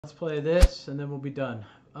Let's play this and then we'll be done.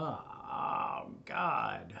 Oh,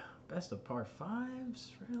 God. Best of par fives?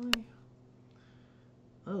 Really?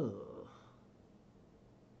 Oh.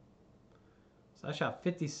 So I shot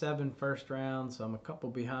 57 first round, so I'm a couple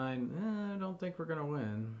behind. I don't think we're going to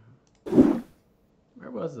win. Where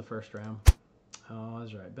was the first round? Oh, I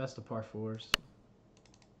was right. Best of par fours.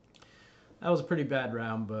 That was a pretty bad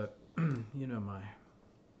round, but you know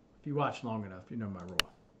if you watch long enough, you know my rule.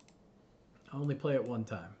 I only play it one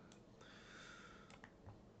time.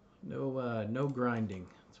 No grinding.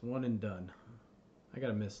 It's one and done. I got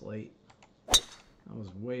to miss late. I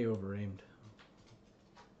was way over aimed.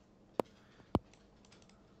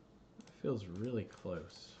 It feels really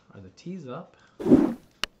close. Are the tees up? No?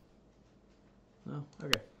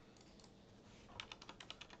 Okay.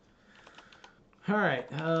 Alright,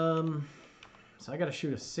 so I got to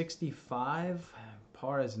shoot a 65.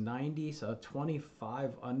 Par is 90, so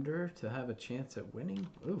 25 under to have a chance at winning.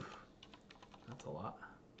 Oof, that's a lot.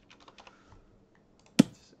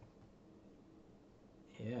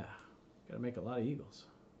 Yeah, got to make a lot of eagles.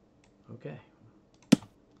 Okay.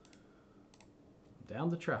 Down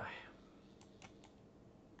to try.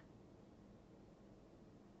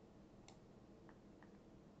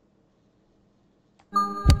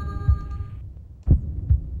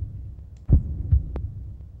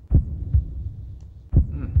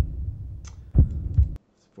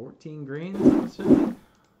 It's 14 greens, I'm assuming.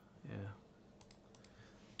 Yeah.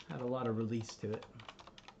 Had a lot of release to it.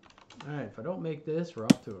 Alright, if I don't make this, we're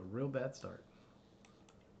off to a real bad start.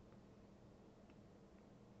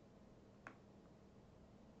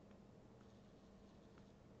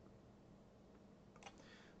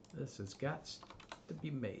 This has got to be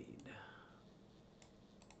made.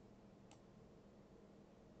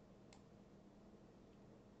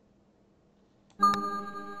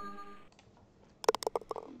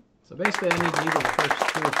 So basically, I need to eagle the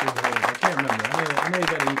first 2 or 3 holes. I can't remember. I know you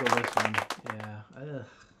got to eagle this one. Yeah,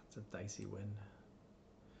 it's a dicey win.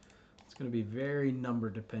 It's going to be very number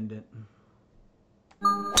dependent.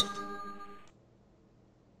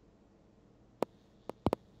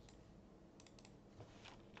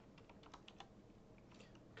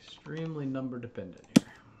 Extremely number dependent here.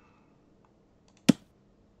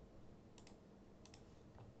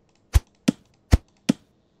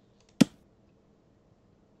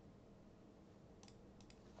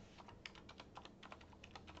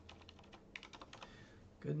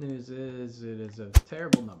 Good news is it is a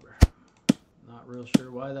terrible number. Not real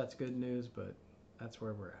sure why that's good news, but that's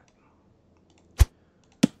where we're at.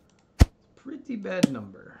 It's a pretty bad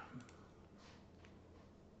number.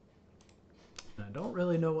 And I don't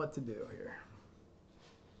really know what to do here.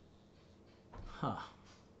 Huh.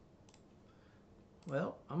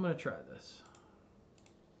 Well, I'm going to try this.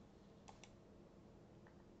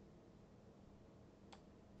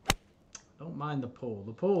 Don't mind the pull.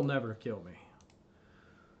 The pull will never kill me.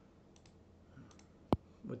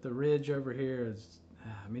 With the ridge over here,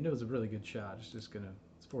 I mean, it was a really good shot. It's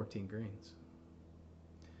 14 greens.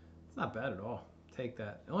 It's not bad at all. Take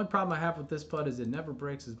that. The only problem I have with this putt is it never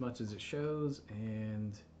breaks as much as it shows,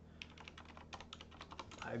 and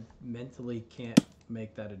I mentally can't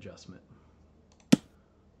make that adjustment.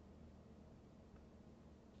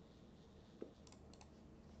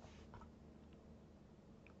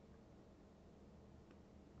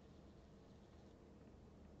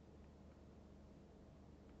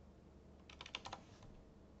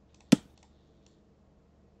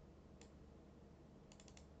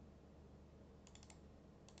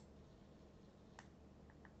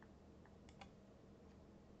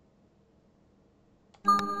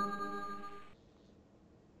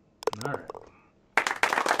 All right.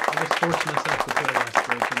 I just forced myself to play last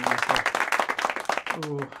break.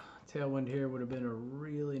 Ooh, tailwind here would have been a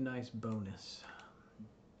really nice bonus.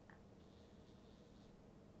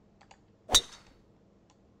 All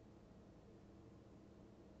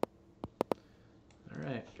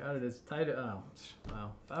right, got it as tight. Oh,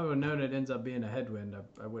 well, if I would have known it ends up being a headwind,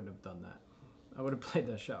 I wouldn't have done that. I would have played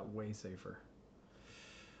that shot way safer.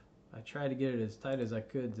 I tried to get it as tight as I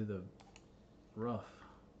could to the rough.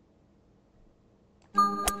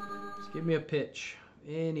 Just give me a pitch.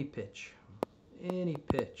 Any pitch. Any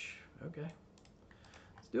pitch. Okay.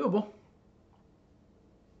 It's doable.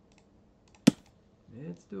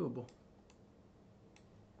 It's doable.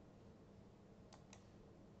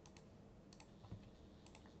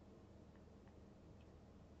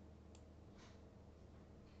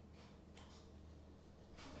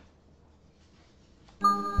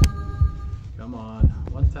 Come on.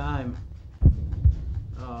 One time.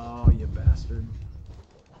 Oh, you bastard.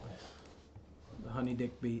 The honey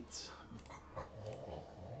dick beats.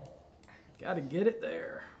 Gotta get it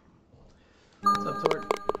there. What's up, Torque?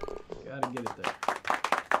 Gotta get it there.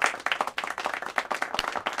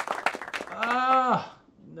 Ah!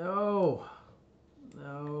 No.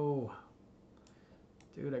 No.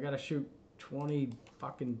 Dude, I gotta shoot 20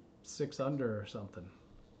 fucking 6 under or something.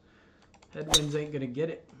 Headwinds ain't gonna get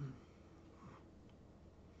it.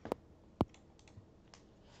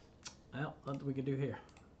 Well, nothing we can do here.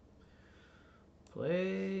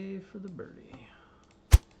 Play for the birdie.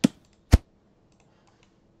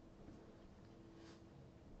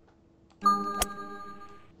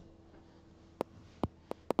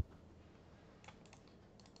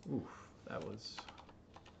 Oof, that was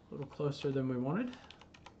a little closer than we wanted.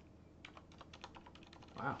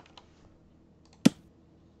 Wow.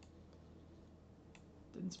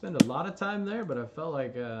 Didn't spend a lot of time there, but I felt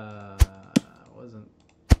like I wasn't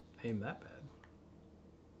aimed that bad.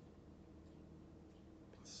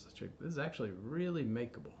 This is actually really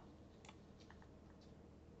makeable.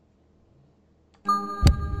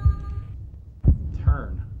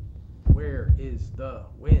 Turn. Where is the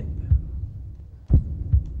wind?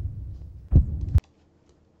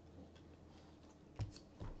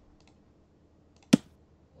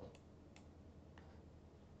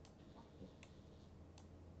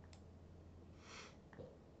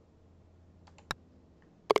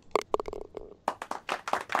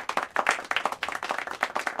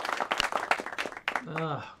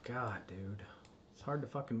 Oh, God, dude. It's hard to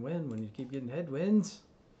fucking win when you keep getting headwinds.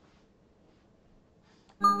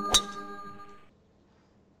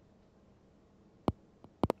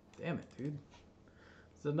 Damn it, dude.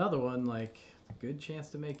 It's another one, like, good chance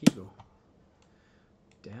to make eagle.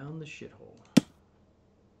 Down the shithole.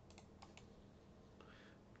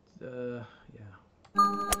 Yeah.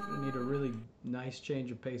 I need a really nice change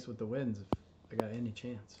of pace with the winds if I got any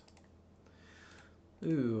chance.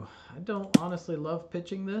 Ooh, I don't honestly love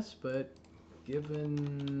pitching this, but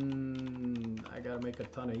given I gotta make a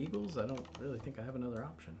ton of eagles, I don't really think I have another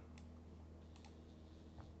option.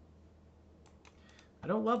 I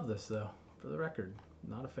don't love this though, for the record.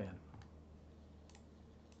 Not a fan.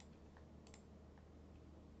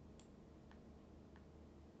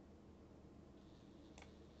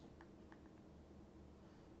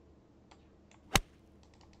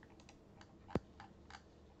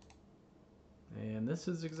 And this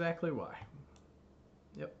is exactly why.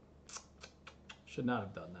 Yep. Should not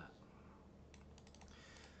have done that.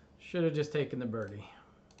 Should have just taken the birdie.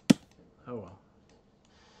 Oh well.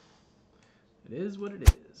 It is what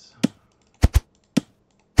it is.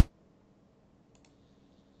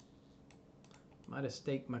 Might have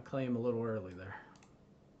staked my claim a little early there.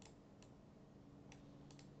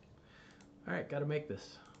 Alright, gotta make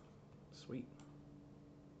this. Sweet.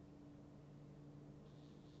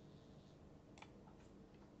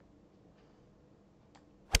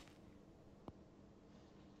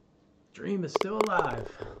 Dream is still alive.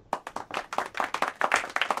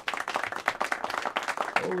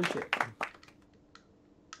 Holy shit.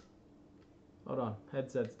 Hold on,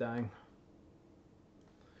 headset's dying.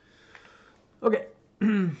 Okay. I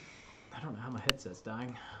don't know how my headset's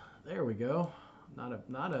dying. There we go. Not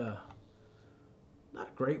a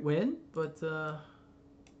great win, but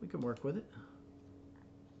we can work with it.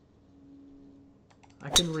 I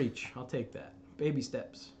can reach. I'll take that. Baby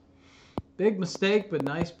steps. Big mistake, but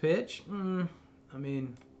nice pitch. I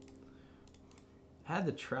mean, had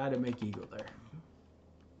to try to make eagle there.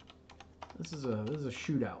 This is a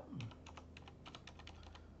shootout.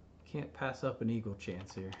 Can't pass up an eagle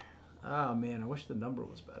chance here. Oh man, I wish the number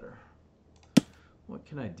was better. What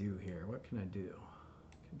can I do here? What can I do?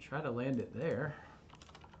 I can try to land it there.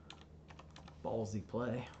 Ballsy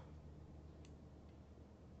play.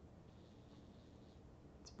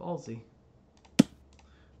 It's ballsy.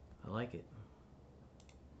 I like it.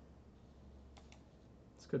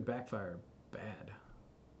 This could backfire bad.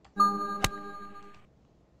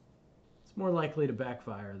 It's more likely to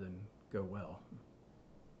backfire than go well.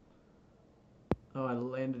 Oh, I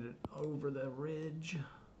landed it over the ridge.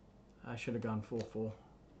 I should have gone full.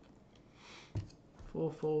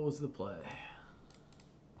 Full was the play.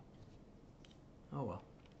 Oh well.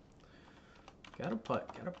 Got a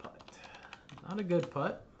putt. Not a good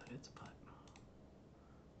putt, but it's a putt.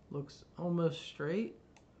 Looks almost straight.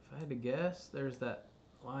 If I had to guess, there's that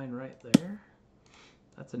line right there.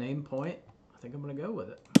 That's an aim point. I think I'm going to go with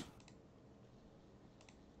it.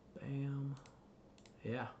 Bam.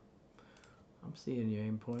 Yeah. I'm seeing you,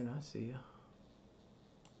 aim point. I see you.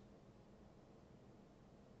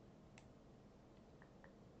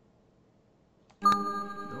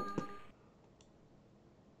 Nope.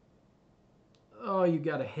 Oh, you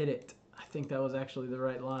got to hit it. I think that was actually the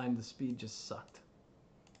right line. The speed just sucked.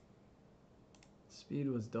 Speed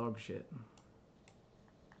was dog shit.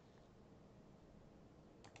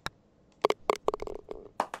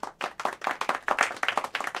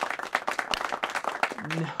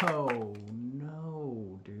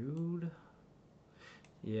 No, dude.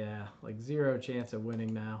 Yeah, like 0 chance of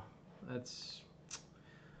winning now. That's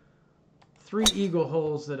 3 eagle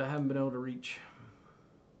holes that I haven't been able to reach.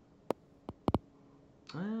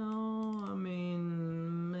 Well, I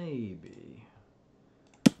mean, maybe.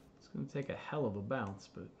 It's going to take a hell of a bounce,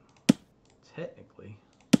 but technically,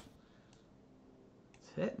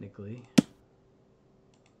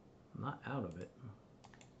 I'm not out of it.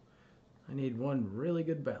 I need one really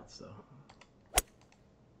good bounce, though.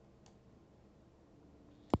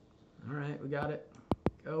 All right, we got it.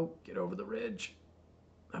 Go, get over the ridge.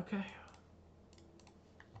 Okay.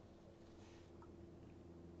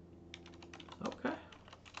 Okay.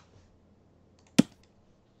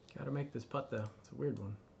 Gotta make this putt, though. It's a weird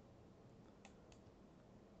one.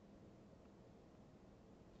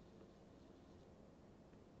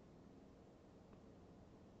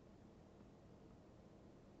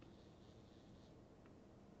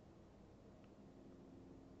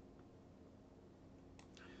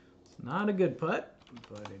 It's not a good putt,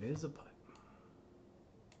 but it is a putt.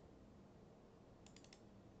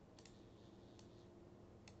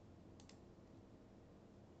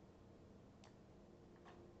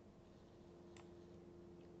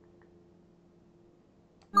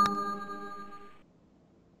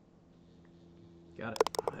 Got it.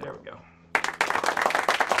 There we go. All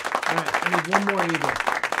right, I need one more eagle.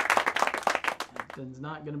 It's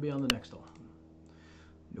not going to be on the next hole.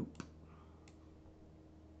 Nope.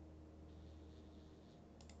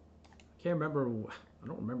 Can't remember. I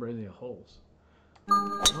don't remember any of the holes.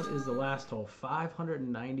 What is the last hole?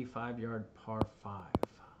 595-yard par 5.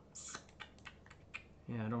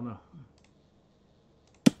 Yeah, I don't know.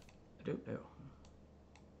 I don't know.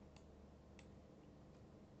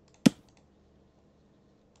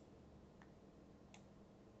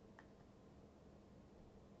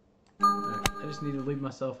 Alright, I just need to leave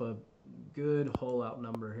myself a good hole out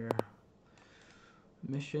number here.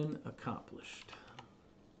 Mission accomplished.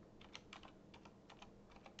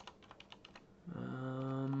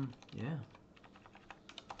 Yeah.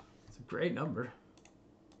 It's a great number.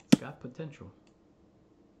 It's got potential.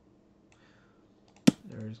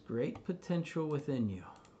 There's great potential within you.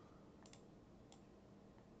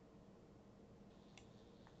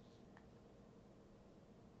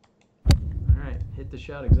 Alright, hit the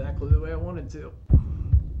shot exactly the way I wanted to.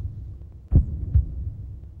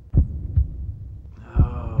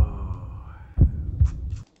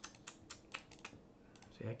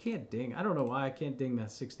 I can't ding. I don't know why I can't ding that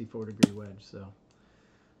 64-degree wedge. So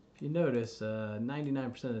if you notice,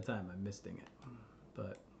 99% of the time I miss ding it,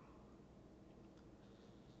 but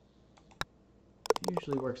it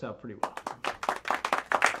usually works out pretty well.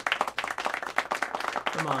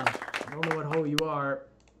 Come on. I don't know what hole you are.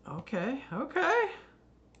 Okay, okay.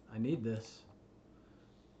 I need this.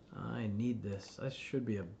 I need this. That should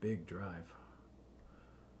be a big drive.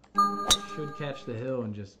 Should catch the hill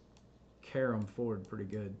and just carry them forward pretty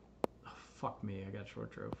good. Oh, fuck me, I got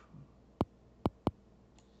short drove.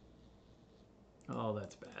 Oh,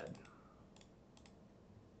 that's bad.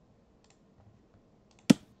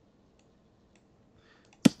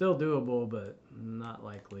 Still doable, but not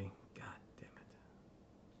likely. God damn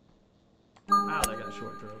it. Wow, that got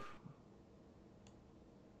short drove.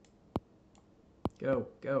 Go,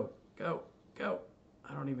 go, go, go.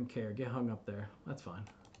 I don't even care. Get hung up there. That's fine.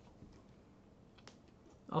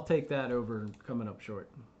 I'll take that over coming up short.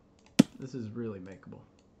 This is really makeable.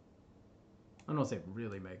 I don't say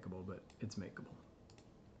really makeable, but it's makeable.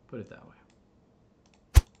 Put it that way.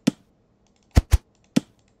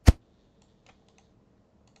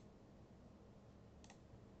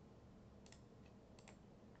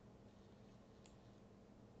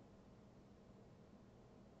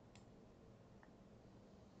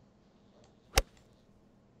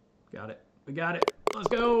 Got it. We got it. Let's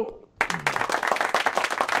go.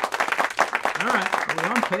 All right, we're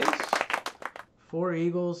on pace. 4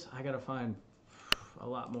 eagles. I got to find a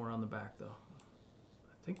lot more on the back, though.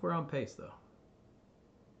 I think we're on pace, though.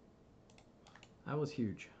 That was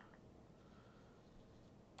huge.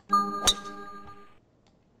 All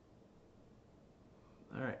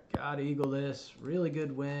right, got to eagle this. Really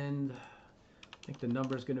good wind. I think the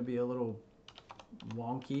number's going to be a little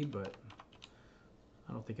wonky, but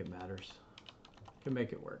I don't think it matters. Can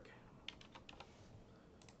make it work.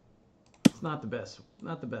 It's not the best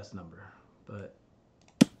number, but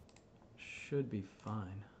should be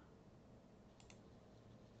fine.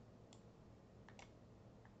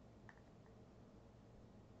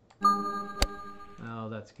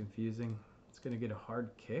 that's confusing. It's going to get a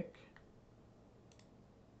hard kick.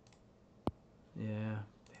 Yeah,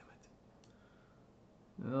 damn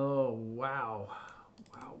it. Oh, wow.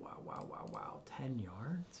 Wow, wow, wow, wow, wow. 10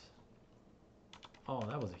 yards? Oh,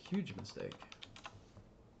 that was a huge mistake.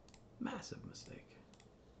 Massive mistake.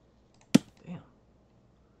 Damn.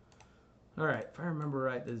 All right, if I remember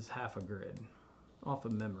right, this is half a grid. Off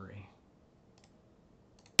of memory.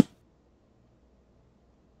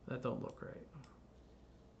 That don't look right.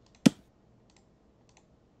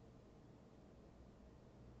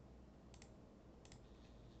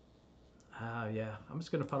 Yeah, I'm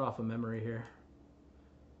just going to put off a memory here.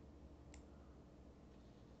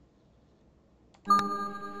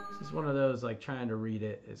 This is one of those, like, trying to read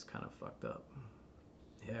it is kind of fucked up.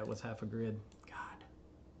 Yeah, it was half a grid. God.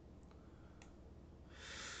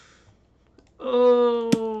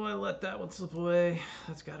 Oh, I let that one slip away.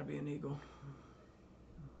 That's got to be an eagle.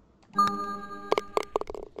 Wow,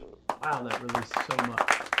 that released so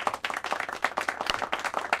much.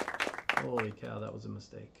 Holy cow, that was a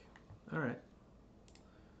mistake. All right.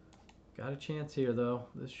 Got a chance here, though.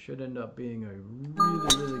 This should end up being a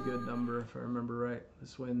really, really good number, if I remember right.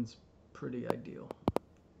 This win's pretty ideal.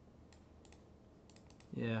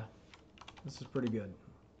 Yeah, this is pretty good.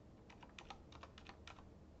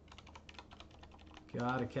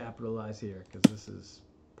 Gotta capitalize here, because this is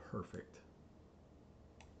perfect.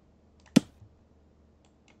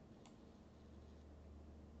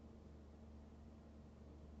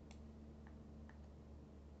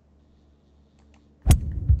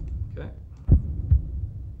 Okay.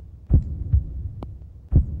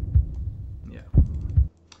 Yeah.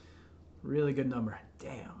 Really good number.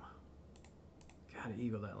 Damn. Gotta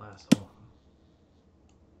eagle that last hole.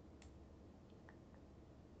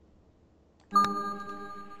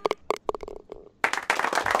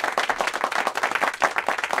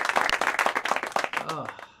 Oh.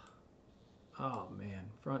 Oh man,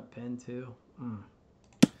 front pin too.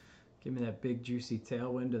 Give me that big juicy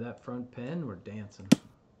tailwind to that front pin. We're dancing.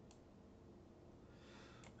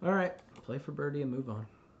 All right, play for birdie and move on.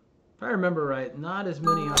 If I remember right, not as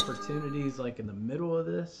many opportunities like in the middle of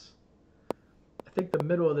this. I think the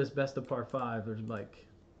middle of this best of par 5, there's like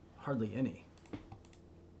hardly any.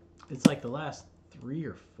 It's like the last 3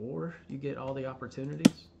 or 4 you get all the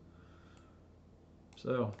opportunities.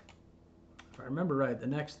 So if I remember right, the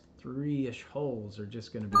next 3-ish holes are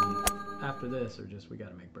just going to be, after this, are just we got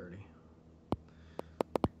to make birdie.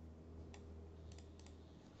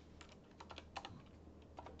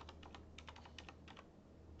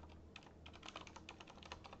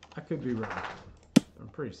 I could be wrong, but I'm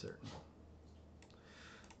pretty certain.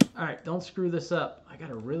 All right, don't screw this up. I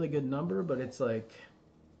got a really good number, but it's like,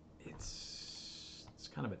 it's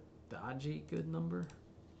kind of a dodgy good number.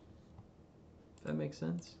 If that makes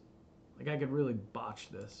sense. Like I could really botch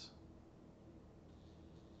this.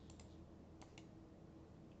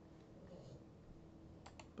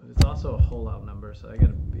 But it's also a hole out number, so I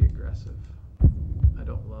gotta be aggressive. I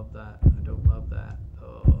don't love that. I don't love that.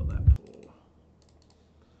 Oh, that pool.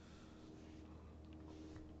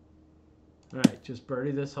 All right, just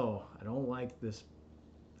birdie this hole. I don't like this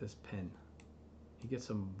pin. You get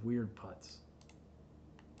some weird putts.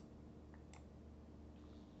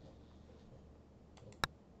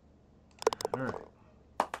 All right,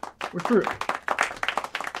 we're through.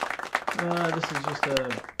 This is just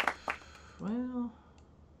a, well,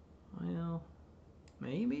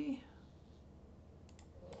 maybe.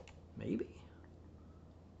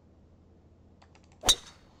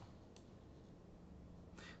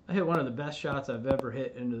 I hit one of the best shots I've ever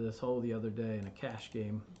hit into this hole the other day in a cash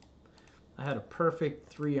game. I had a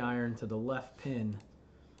perfect 3-iron to the left pin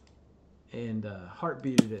and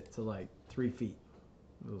heartbeated it to like 3 feet.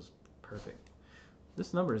 It was perfect.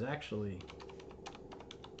 This number is actually,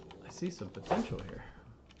 I see some potential here.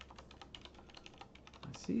 I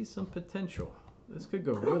see some potential. This could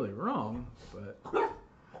go really wrong, but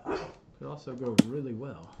could also go really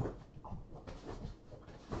well.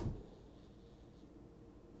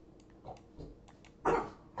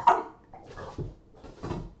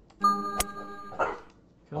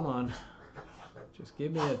 Come on. Just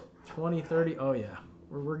give me a 20, 30. Oh, yeah.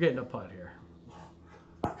 We're getting a putt here.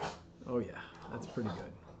 Oh, yeah. That's pretty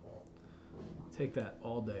good. Take that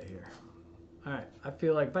all day here. All right. I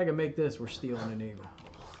feel like if I can make this, we're stealing an eagle.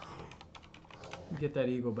 Get that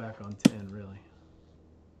eagle back on 10, really.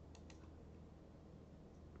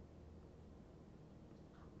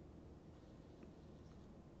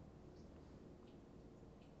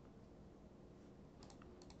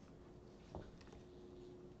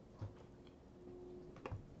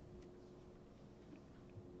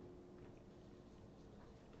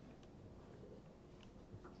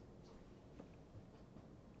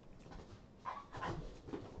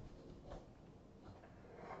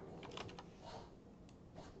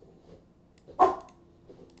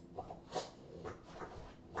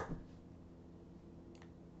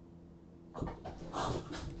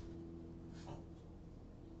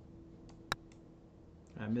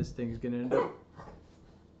 This thing's gonna end up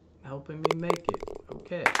helping me make it.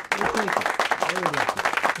 Okay, we'll take it. Very lucky.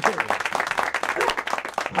 Very lucky.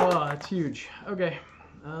 Oh, that's huge. Okay.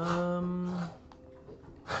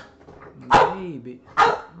 Maybe.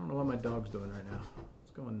 I don't know what my dog's doing right now.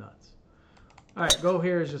 It's going nuts. All right, goal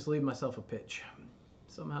here is just leave myself a pitch.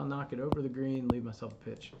 Somehow knock it over the green, leave myself a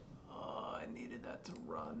pitch. Oh, I needed that to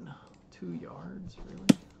run. 2 yards, really?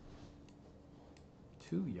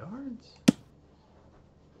 2 yards?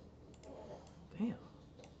 Damn.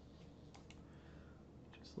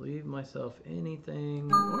 Just leave myself anything.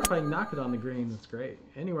 Or if I knock it on the green, that's great.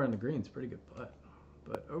 Anywhere on the green is pretty good putt.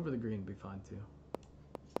 But over the green would be fine too.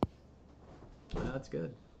 That's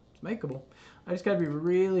good. It's makeable. I just got to be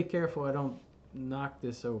really careful I don't knock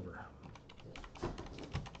this over.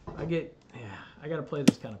 I got to play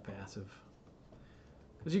this kind of passive.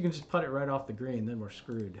 Because you can just putt it right off the green, then we're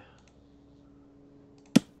screwed.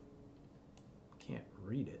 Can't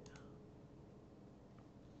read it.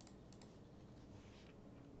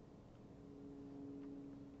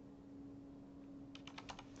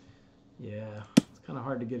 Yeah, it's kind of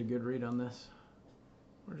hard to get a good read on this.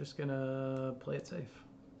 We're just gonna play it safe.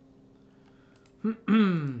 I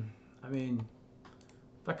mean,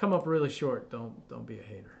 if I come up really short, don't be a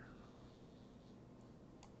hater.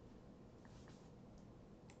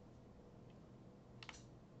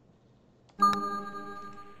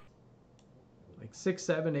 Like 6,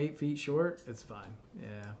 7, 8 feet short, it's fine.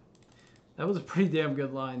 Yeah, that was a pretty damn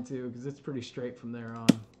good line too, because it's pretty straight from there on.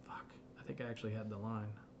 Fuck, I think I actually had the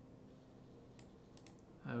line.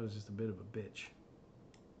 That was just a bit of a bitch.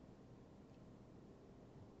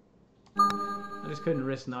 I just couldn't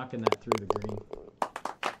risk knocking that through the green.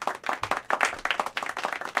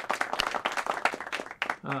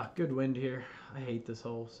 Ah, good wind here. I hate this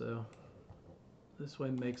hole, so this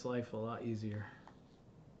wind makes life a lot easier.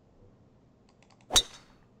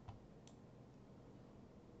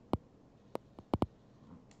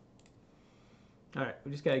 Alright,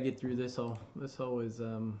 we just got to get through this hole. This hole is,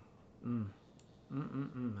 I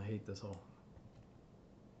hate this hole.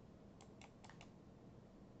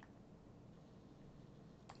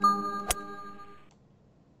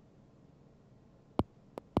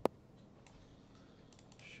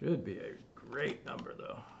 Should be a great number,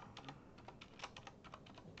 though.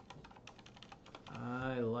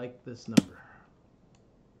 I like this number.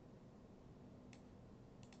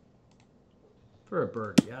 For a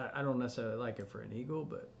birdie. I don't necessarily like it for an eagle,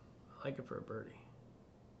 but I like it for a birdie.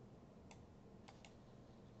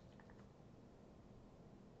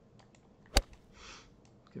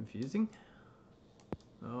 Confusing?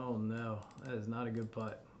 Oh no, that is not a good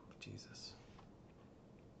putt. Jesus.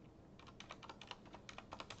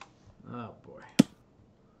 Oh boy.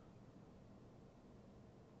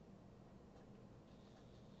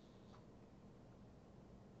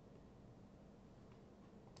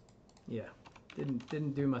 Yeah,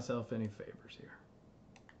 didn't do myself any favors here.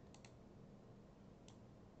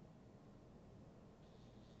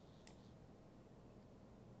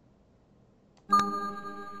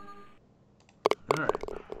 All right.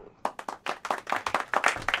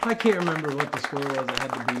 I can't remember what the score was I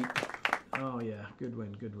had to beat. Oh yeah, good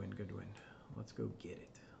win, good win, good win. Let's go get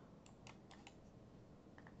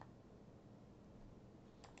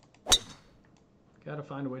it. Gotta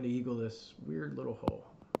find a way to eagle this weird little hole.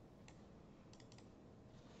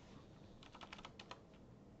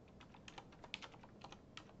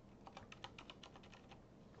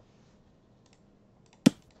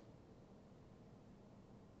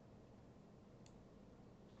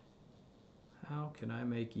 How can I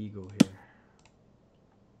make eagle here?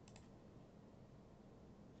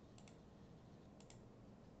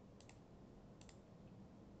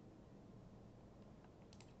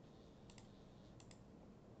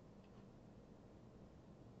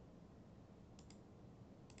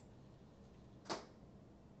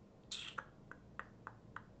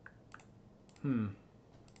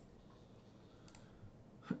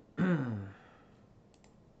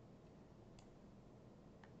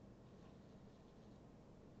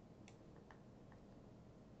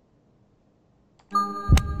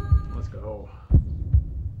 Let's go.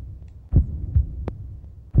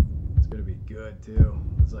 It's gonna be good too.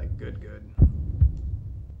 It's like good.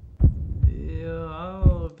 Yeah,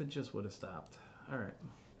 oh, if it just would have stopped. All right.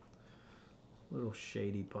 Little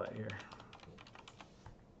shady putt here.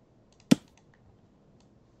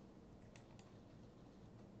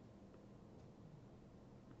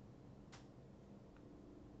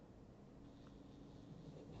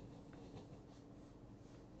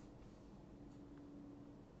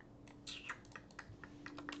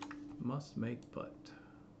 Must make putt.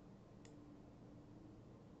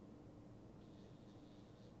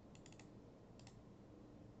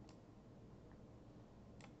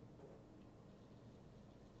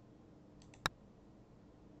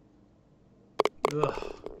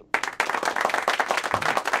 Ugh.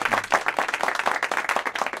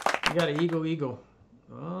 You got an eagle.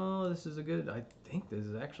 Oh, this is a good, I think this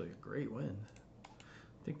is actually a great wind.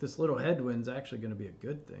 I think this little headwind's actually going to be a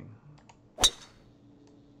good thing.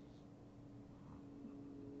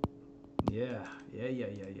 Yeah.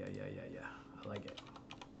 I like it.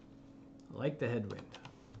 I like the headwind.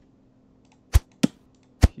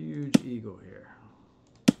 Huge eagle here.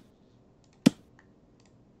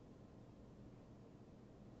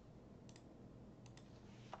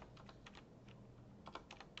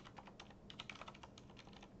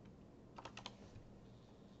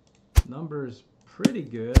 Number's pretty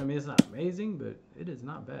good. I mean, it's not amazing, but it is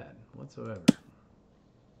not bad whatsoever.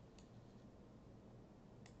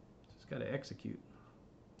 Just got to execute.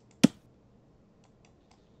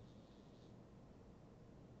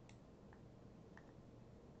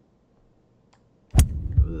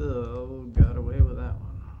 Oh, got away with that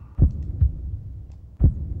one.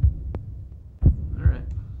 All right.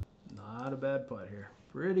 Not a bad putt here.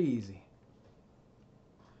 Pretty easy.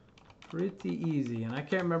 Pretty easy. And I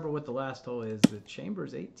can't remember what the last hole is. The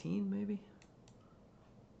Chambers 18, maybe?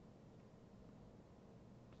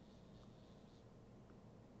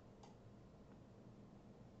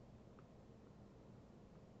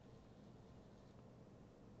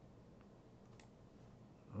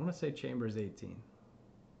 I want to say Chambers 18.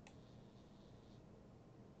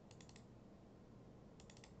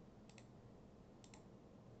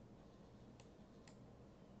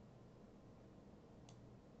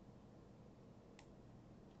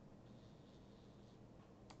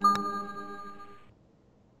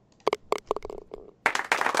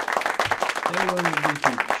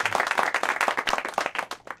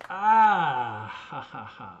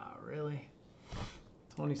 Really?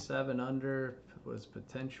 27 under was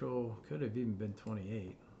potential. Could have even been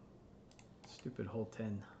 28. Stupid hole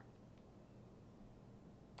 10.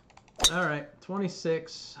 All right,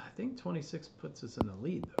 26. I think 26 puts us in the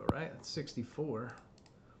lead, though, right? That's 64.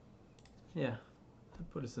 Yeah,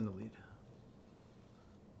 that put us in the lead.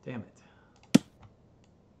 Damn it.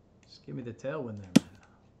 Just give me the tailwind there, man.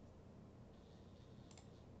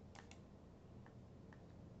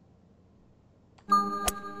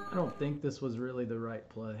 I don't think this was really the right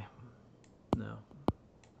play. No.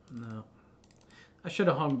 I should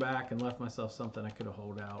have hung back and left myself something I could have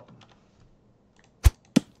holed out.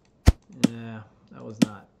 Yeah, that was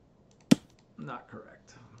not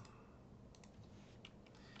correct.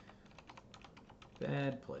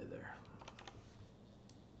 Bad play there.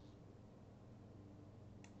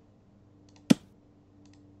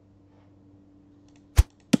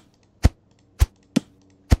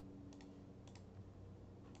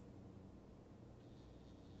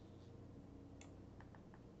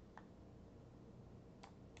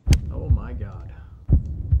 Oh my God.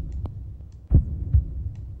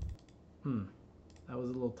 That was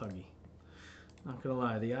a little tuggy. Not gonna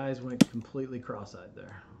lie, the eyes went completely cross-eyed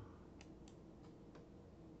there.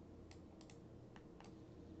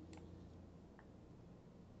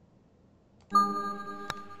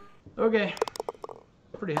 Okay,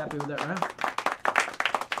 pretty happy with that round.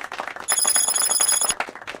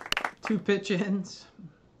 2 pitch-ins.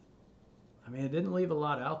 I mean, it didn't leave a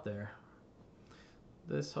lot out there.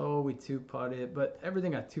 This hole we 2-putted, but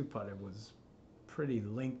everything I 2-putted was pretty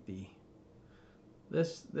lengthy.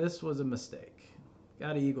 This was a mistake.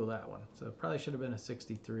 Got to eagle that one. So it probably should have been a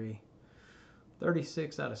 63.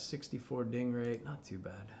 36 out of 64 ding rate. Not too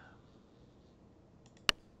bad.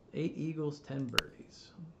 8 eagles, 10 birdies.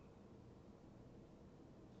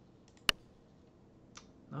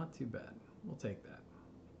 Not too bad. We'll take that.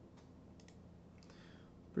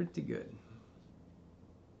 Pretty good.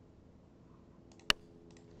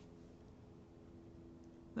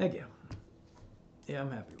 Thank you. Yeah, I'm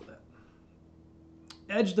happy with that.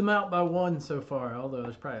 Edged them out by 1 so far, although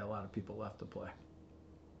there's probably a lot of people left to play.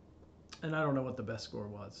 And I don't know what the best score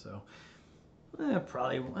was, so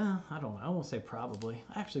probably, well, I don't know. I won't say probably.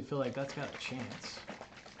 I actually feel like that's got a chance.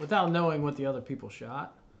 Without knowing what the other people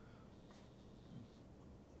shot,